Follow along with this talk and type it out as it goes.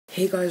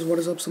Hey guys, what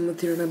is up? Sumit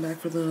here and I'm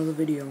back with another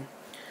video.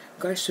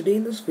 Guys, today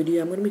in this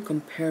video I'm going to be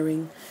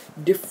comparing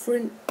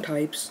different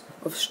types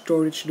of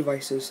storage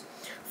devices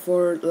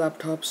for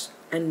laptops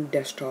and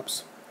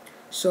desktops.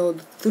 So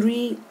the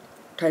three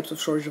types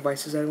of storage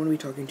devices I'm going to be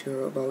talking to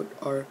you about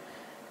are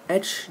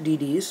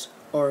HDDs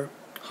or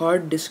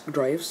hard disk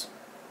drives,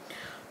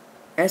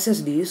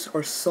 SSDs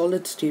or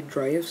solid state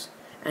drives,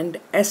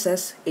 and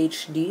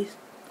SSHD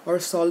or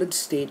solid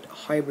state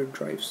hybrid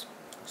drives.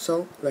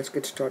 So let's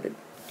get started.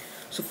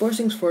 So first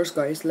things first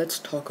guys, let's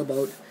talk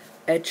about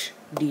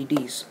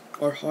HDDs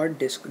or hard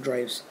disk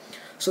drives.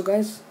 So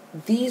guys,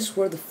 these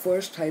were the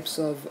first types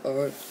of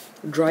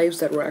drives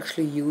that were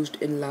actually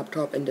used in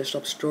laptop and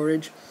desktop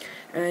storage,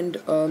 and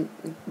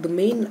the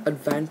main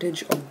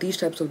advantage of these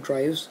types of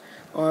drives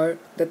are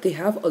that they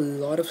have a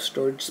lot of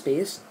storage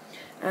space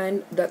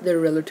and that they're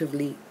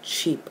relatively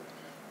cheap.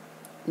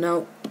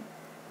 Now,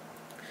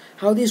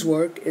 how these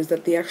work is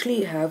that they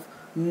actually have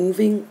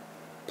moving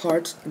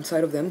parts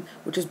inside of them,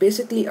 which is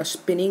basically a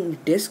spinning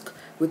disk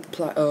with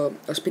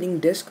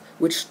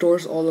which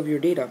stores all of your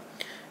data.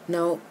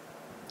 Now,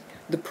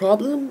 the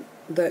problem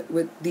that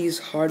with these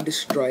hard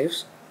disk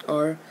drives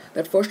are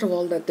that first of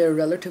all that they're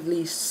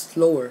relatively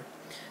slower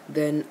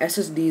than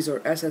SSDs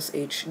or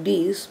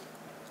SSHDs,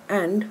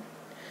 and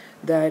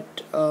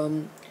that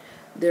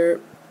they're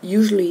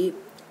usually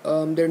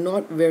they're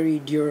not very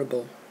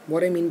durable.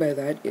 What I mean by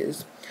that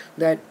is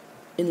that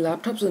in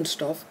laptops and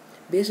stuff,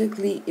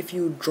 basically if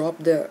you drop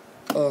the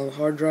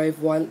hard drive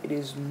while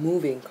it's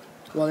moving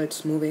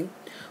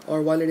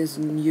or while it is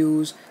in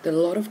use, then a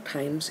lot of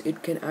times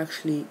it can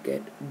actually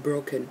get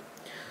broken.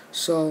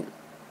 So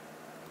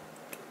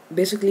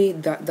basically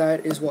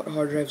that is what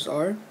hard drives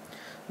are.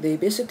 They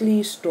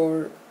basically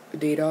store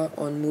data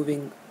on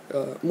moving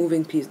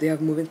piece. They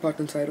have moving parts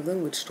inside of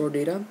them which store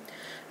data,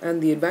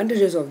 and the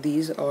advantages of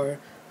these are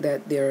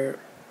that they're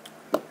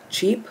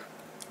cheap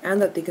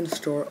and that they can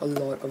store a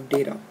lot of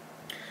data.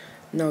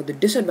 Now, the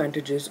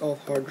disadvantages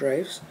of hard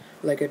drives,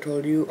 like I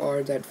told you,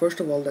 are that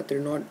first of all that they're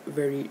not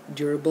very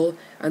durable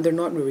and they're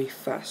not very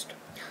fast.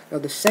 Now,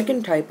 the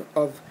second type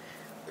of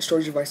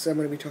storage devices I'm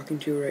going to be talking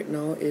to you right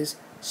now is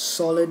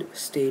solid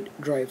state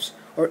drives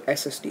or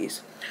SSDs.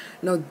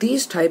 Now,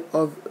 these types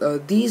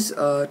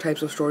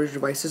of storage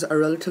devices are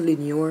relatively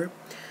newer,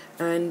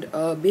 and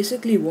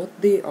basically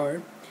what they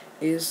are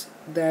is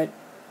that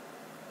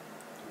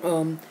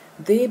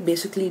they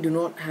basically do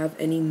not have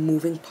any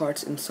moving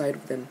parts inside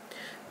of them.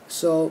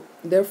 So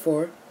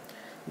therefore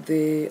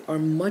they are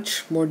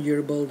much more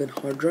durable than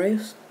hard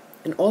drives,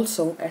 and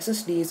also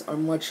SSDs are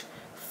much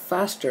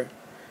faster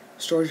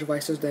storage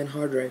devices than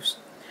hard drives.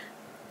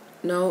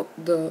 Now,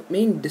 the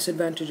main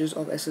disadvantages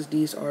of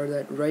SSDs are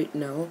that right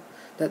now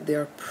that they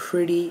are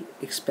pretty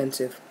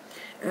expensive,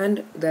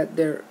 and that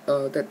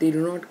they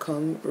do not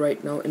come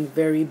right now in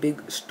very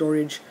big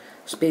storage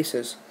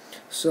spaces.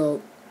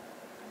 So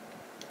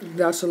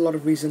that's a lot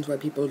of reasons why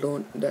people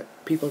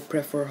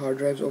prefer hard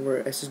drives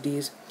over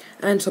SSDs,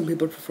 and some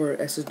people prefer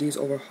SSDs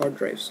over hard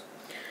drives.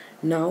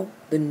 Now,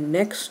 the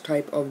next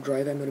type of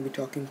drive I'm going to be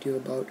talking to you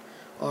about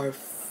are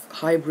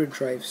hybrid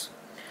drives.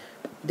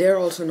 They're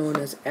also known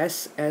as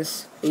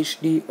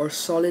SSHD or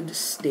solid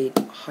state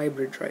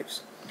hybrid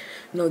drives.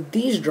 Now,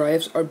 these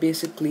drives are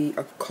basically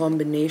a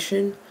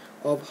combination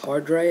of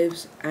hard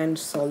drives and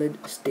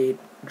solid state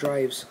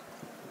drives.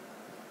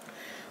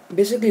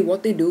 Basically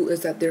what they do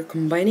is that they're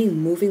combining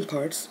moving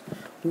parts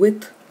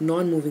with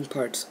non-moving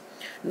parts.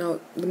 Now,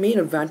 the main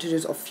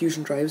advantages of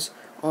fusion drives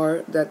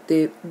are that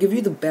they give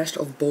you the best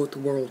of both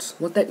worlds.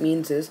 What that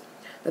means is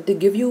that they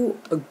give you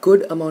a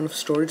good amount of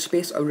storage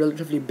space, a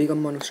relatively big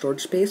amount of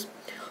storage space,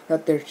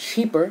 that they're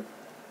cheaper,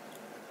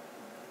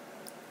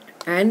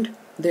 and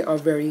they are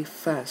very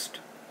fast.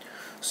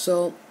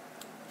 So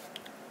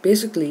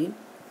basically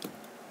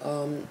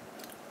a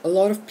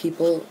lot of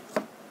people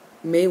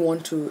may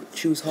want to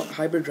choose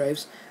hybrid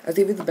drives as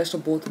they give the best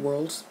of both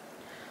worlds.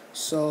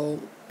 So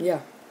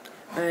yeah,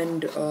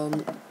 and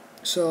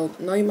so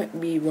now you might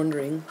be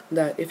wondering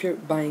that if you're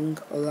buying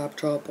a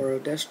laptop or a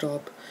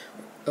desktop,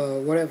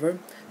 whatever,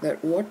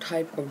 that what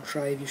type of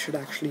drive you should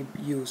actually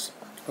use: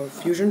 a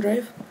fusion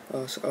drive,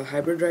 a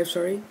hybrid drive,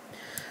 sorry,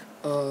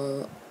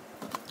 a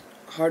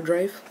hard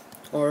drive,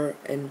 or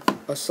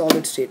a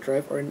solid state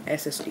drive, or an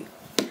SSD.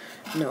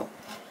 Now,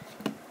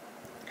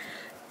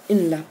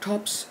 in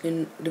laptops,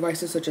 in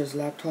devices such as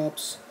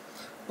laptops,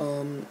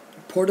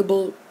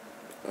 portable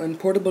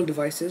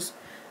devices,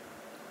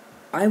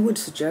 I would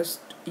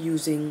suggest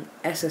using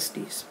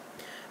SSDs,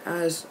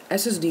 as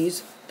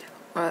SSDs,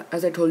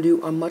 as I told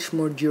you, are much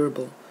more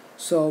durable.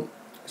 So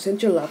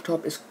since your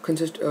laptop is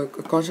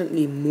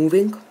constantly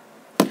moving,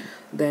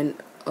 then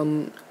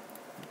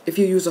if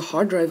you use a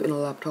hard drive in a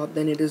laptop,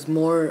 then it is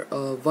more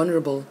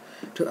vulnerable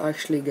to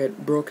actually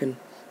get broken.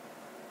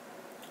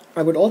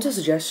 I would also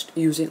suggest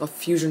using a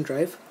fusion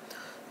drive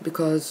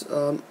because,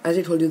 as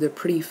I told you, they're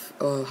pretty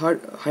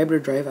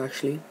hybrid drive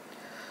actually,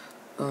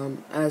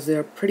 as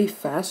they're pretty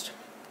fast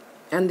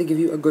and they give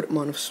you a good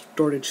amount of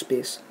storage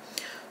space.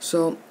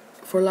 So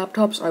For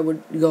laptops, I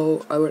would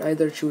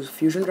either choose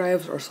fusion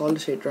drives or solid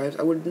state drives.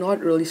 I would not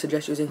really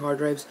suggest using hard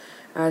drives,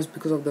 as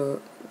because of the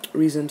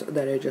reasons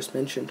that I just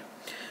mentioned.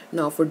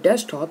 Now for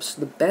desktops,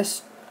 the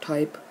best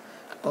type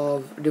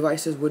of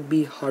devices would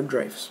be hard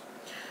drives.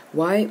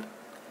 Why?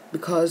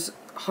 Because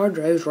hard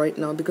drives right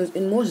now, because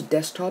in most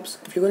desktops,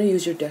 if you're going to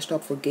use your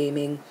desktop for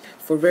gaming,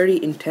 for very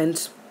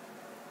intense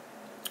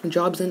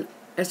jobs, then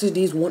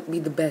SSDs won't be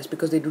the best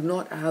because they do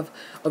not have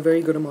a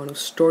very good amount of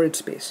storage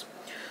space.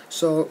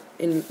 So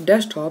in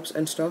desktops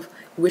and stuff,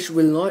 which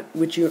you're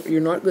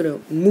not going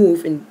to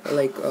move, in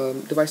like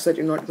devices that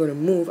you're not going to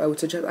move, I would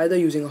suggest either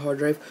using a hard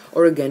drive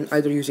or again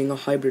either using a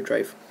hybrid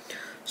drive.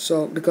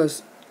 So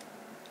because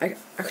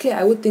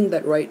I would think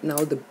that right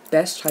now the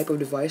best type of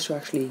device to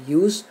actually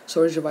use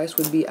storage device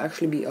would be a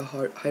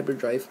hybrid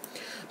drive,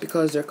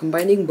 because they're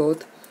combining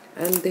both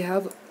and they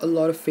have a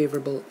lot of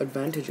favorable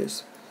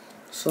advantages.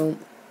 So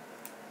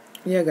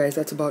yeah guys,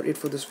 that's about it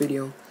for this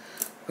video.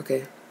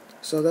 Okay,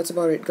 so that's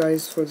about it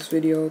guys for this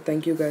video.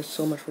 Thank you guys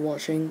so much for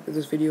watching. If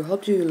this video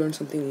helped you learn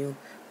something new,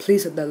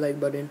 please hit that like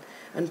button,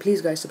 and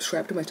please guys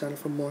subscribe to my channel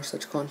for more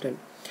such content.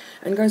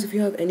 And guys, if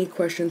you have any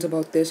questions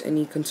about this,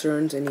 any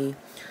concerns,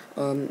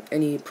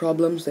 any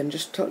problems, then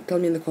just tell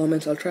me in the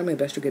comments. I'll try my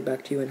best to get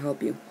back to you and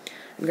help you.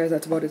 And guys,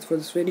 that's about it for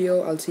this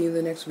video. I'll see you in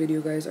the next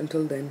video guys.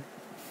 Until then,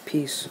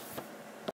 peace.